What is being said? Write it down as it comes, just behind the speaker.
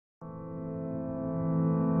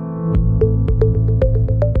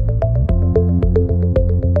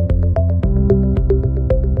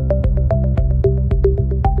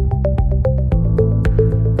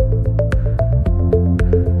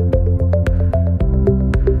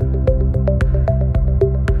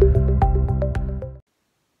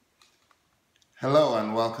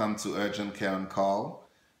welcome to Urgent Care on Call.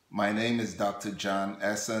 My name is Dr. John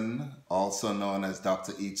Essen, also known as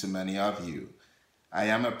Dr. E to many of you. I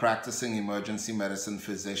am a practicing emergency medicine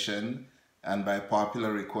physician, and by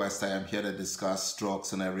popular request, I am here to discuss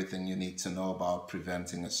strokes and everything you need to know about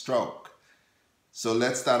preventing a stroke. So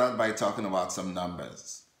let's start out by talking about some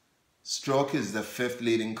numbers. Stroke is the fifth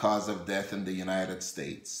leading cause of death in the United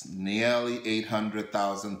States. Nearly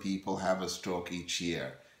 800,000 people have a stroke each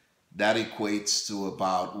year. That equates to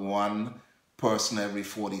about one person every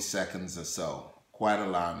 40 seconds or so. Quite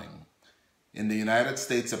alarming. In the United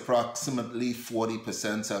States, approximately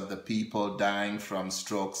 40% of the people dying from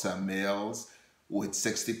strokes are males, with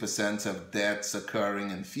 60% of deaths occurring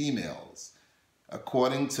in females.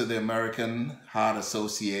 According to the American Heart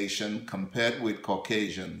Association, compared with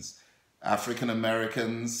Caucasians, African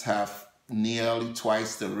Americans have nearly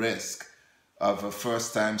twice the risk of a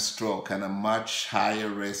first-time stroke and a much higher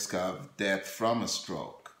risk of death from a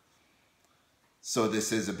stroke. So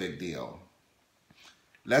this is a big deal.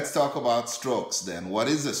 Let's talk about strokes then. What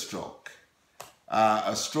is a stroke?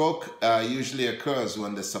 A stroke usually occurs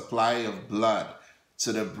when the supply of blood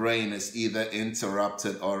to the brain is either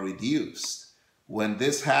interrupted or reduced. When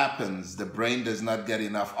this happens, the brain does not get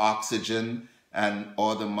enough oxygen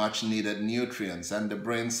or the much needed nutrients, and the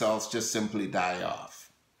brain cells just simply die off.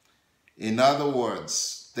 In other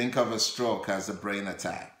words, think of a stroke as a brain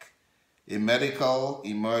attack, a medical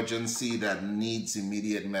emergency that needs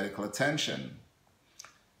immediate medical attention.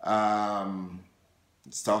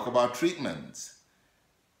 Let's talk about treatment.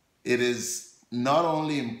 It is not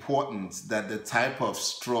only important that the type of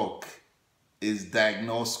stroke is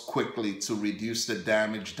diagnosed quickly to reduce the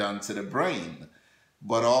damage done to the brain,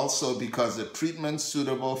 but also because the treatment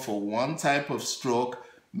suitable for one type of stroke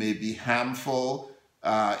may be harmful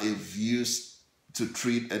if used to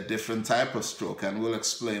treat a different type of stroke, and we'll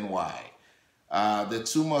explain why. The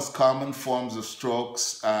two most common forms of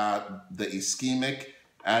strokes are the ischemic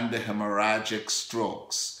and the hemorrhagic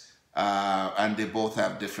strokes, and they both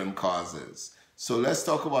have different causes. So let's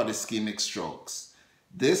talk about ischemic strokes.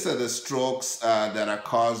 These are the strokes that are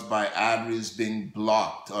caused by arteries being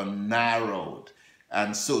blocked or narrowed.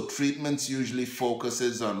 And so treatment usually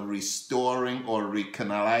focuses on restoring or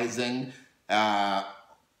recanalizing an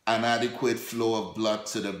adequate flow of blood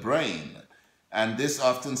to the brain. And this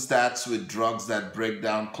often starts with drugs that break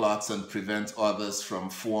down clots and prevent others from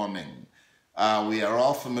forming. We are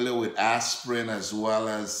all familiar with aspirin as well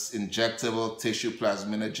as injectable tissue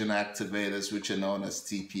plasminogen activators, which are known as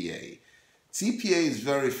TPA. TPA is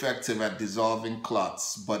very effective at dissolving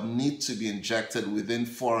clots, but need to be injected within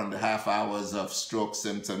 4.5 hours of stroke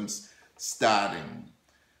symptoms starting.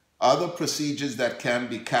 Other procedures that can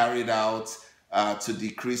be carried out to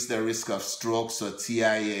decrease the risk of strokes, or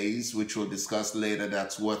TIAs, which we'll discuss later,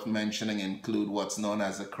 that's worth mentioning, include what's known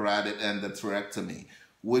as a carotid endarterectomy,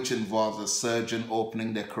 which involves a surgeon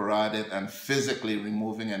opening the carotid and physically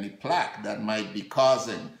removing any plaque that might be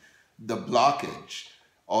causing the blockage.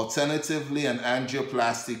 Alternatively, an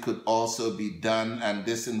angioplasty could also be done, and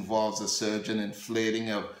this involves a surgeon inflating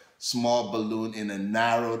a small balloon in a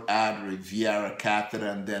narrowed artery via a catheter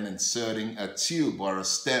and then inserting a tube or a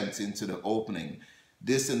stent into the opening.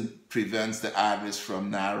 This prevents the arteries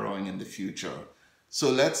from narrowing in the future. So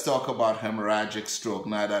let's talk about hemorrhagic stroke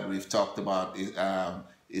now that we've talked about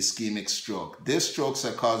ischemic stroke. These strokes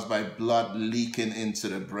are caused by blood leaking into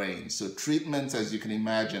the brain. So treatment, as you can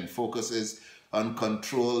imagine, focuses on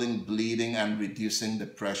controlling bleeding and reducing the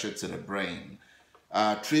pressure to the brain.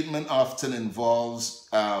 Treatment often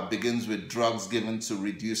begins with drugs given to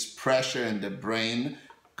reduce pressure in the brain,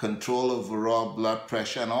 control overall blood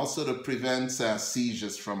pressure, and also to prevent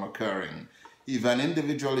seizures from occurring. If an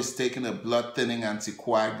individual is taking a blood-thinning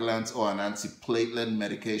anticoagulant or an antiplatelet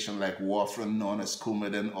medication like warfarin, known as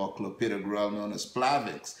Coumadin, or clopidogrel, known as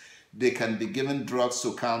Plavix, they can be given drugs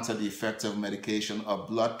to counter the effect of medication, or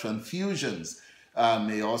blood transfusions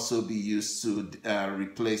may also be used to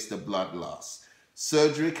replace the blood loss.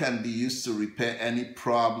 Surgery can be used to repair any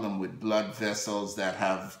problem with blood vessels that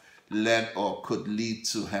have led or could lead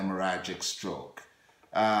to hemorrhagic stroke.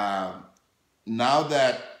 Now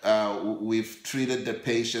that we've treated the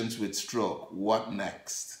patients with stroke, what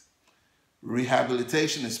next?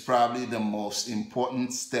 Rehabilitation is probably the most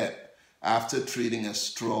important step after treating a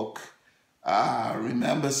stroke.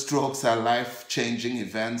 Remember, strokes are life-changing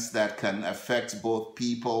events that can affect both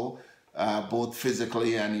people, both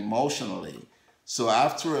physically and emotionally. So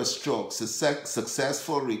after a stroke,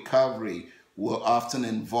 successful recovery will often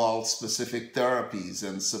involve specific therapies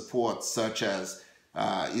and support, such as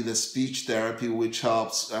either speech therapy, which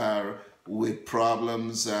helps with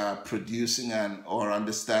problems producing or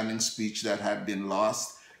understanding speech that had been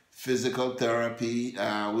lost, physical therapy,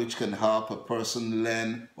 which can help a person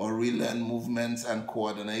learn or relearn movements and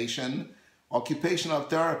coordination. Occupational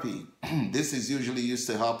therapy. This is usually used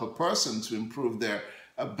to help a person to improve their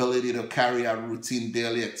ability to carry out routine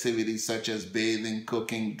daily activities such as bathing,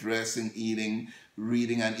 cooking, dressing, eating,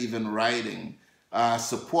 reading, and even writing.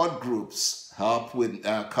 Support groups help with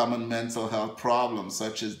common mental health problems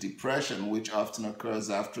such as depression, which often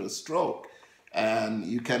occurs after a stroke. And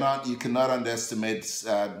you cannot underestimate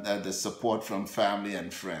the support from family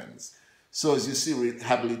and friends. So as you see,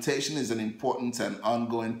 rehabilitation is an important and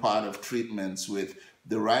ongoing part of treatments. With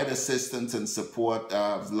the right assistance and support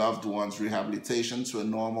of loved ones, rehabilitation to a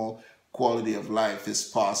normal quality of life is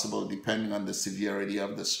possible depending on the severity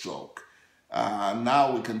of the stroke.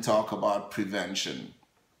 Now we can talk about prevention.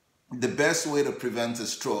 The best way to prevent a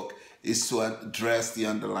stroke is to address the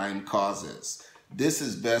underlying causes. This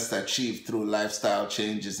is best achieved through lifestyle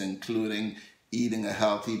changes, including eating a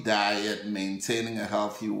healthy diet, maintaining a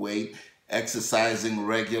healthy weight, exercising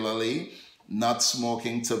regularly, not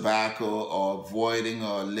smoking tobacco, or avoiding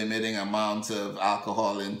or limiting amount of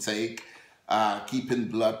alcohol intake, keeping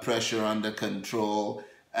blood pressure under control,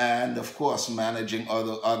 and of course managing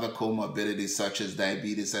other comorbidities such as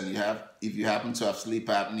diabetes. And if you happen to have sleep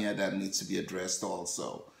apnea, that needs to be addressed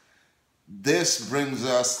also. This brings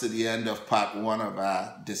us to the end of part one of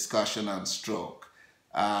our discussion on stroke.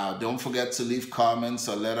 Don't forget to leave comments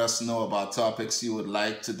or let us know about topics you would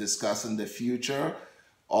like to discuss in the future.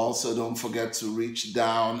 Also, don't forget to reach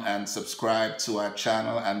down and subscribe to our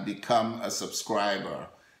channel and become a subscriber.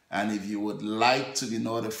 And if you would like to be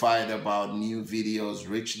notified about new videos,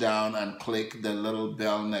 reach down and click the little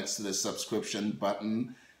bell next to the subscription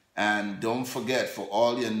button. And don't forget, for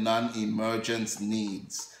all your non-emergent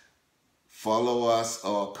needs, follow us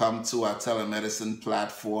or come to our telemedicine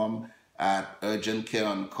platform at Urgent Care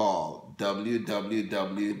on Call,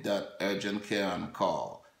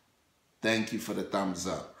 www.urgentcareoncall. Thank you for the thumbs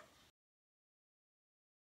up.